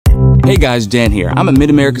Hey guys, Dan here. I'm at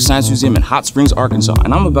Mid-America Science Museum in Hot Springs, Arkansas,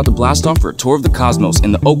 and I'm about to blast off for a tour of the cosmos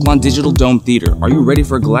in the Oaklawn Digital Dome Theater. Are you ready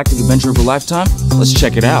for a galactic adventure of a lifetime? Let's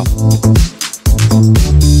check it out.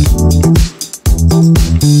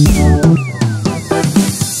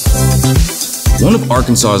 One of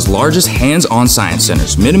Arkansas's largest hands-on science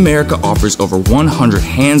centers, Mid-America offers over 100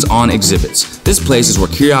 hands-on exhibits. This place is where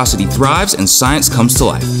curiosity thrives and science comes to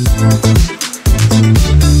life.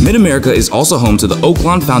 Mid-America is also home to the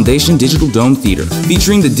Oaklawn Foundation Digital Dome Theater,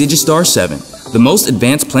 featuring the Digistar 7, the most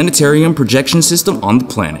advanced planetarium projection system on the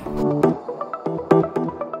planet.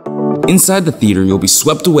 Inside the theater, you'll be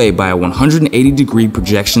swept away by a 180-degree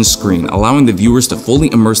projection screen, allowing the viewers to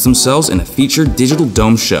fully immerse themselves in a featured digital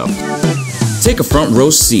dome show. Take a front row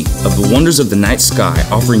seat of the wonders of the night sky,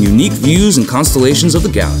 offering unique views and constellations of the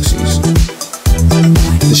galaxies.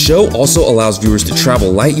 The show also allows viewers to travel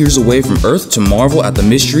light years away from Earth to marvel at the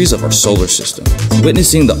mysteries of our solar system,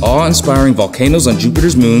 witnessing the awe-inspiring volcanoes on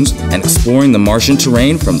Jupiter's moons and exploring the Martian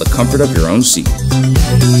terrain from the comfort of your own seat.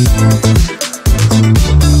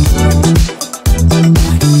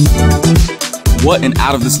 What an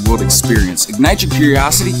out-of-this-world experience. Ignite your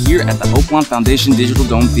curiosity here at the Oaklawn Foundation Digital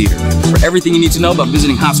Dome Theater. For everything you need to know about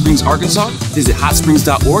visiting Hot Springs, Arkansas, visit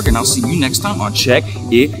hotsprings.org, and I'll see you next time on Check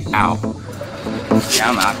It Out.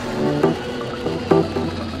 Yeah, I'm out.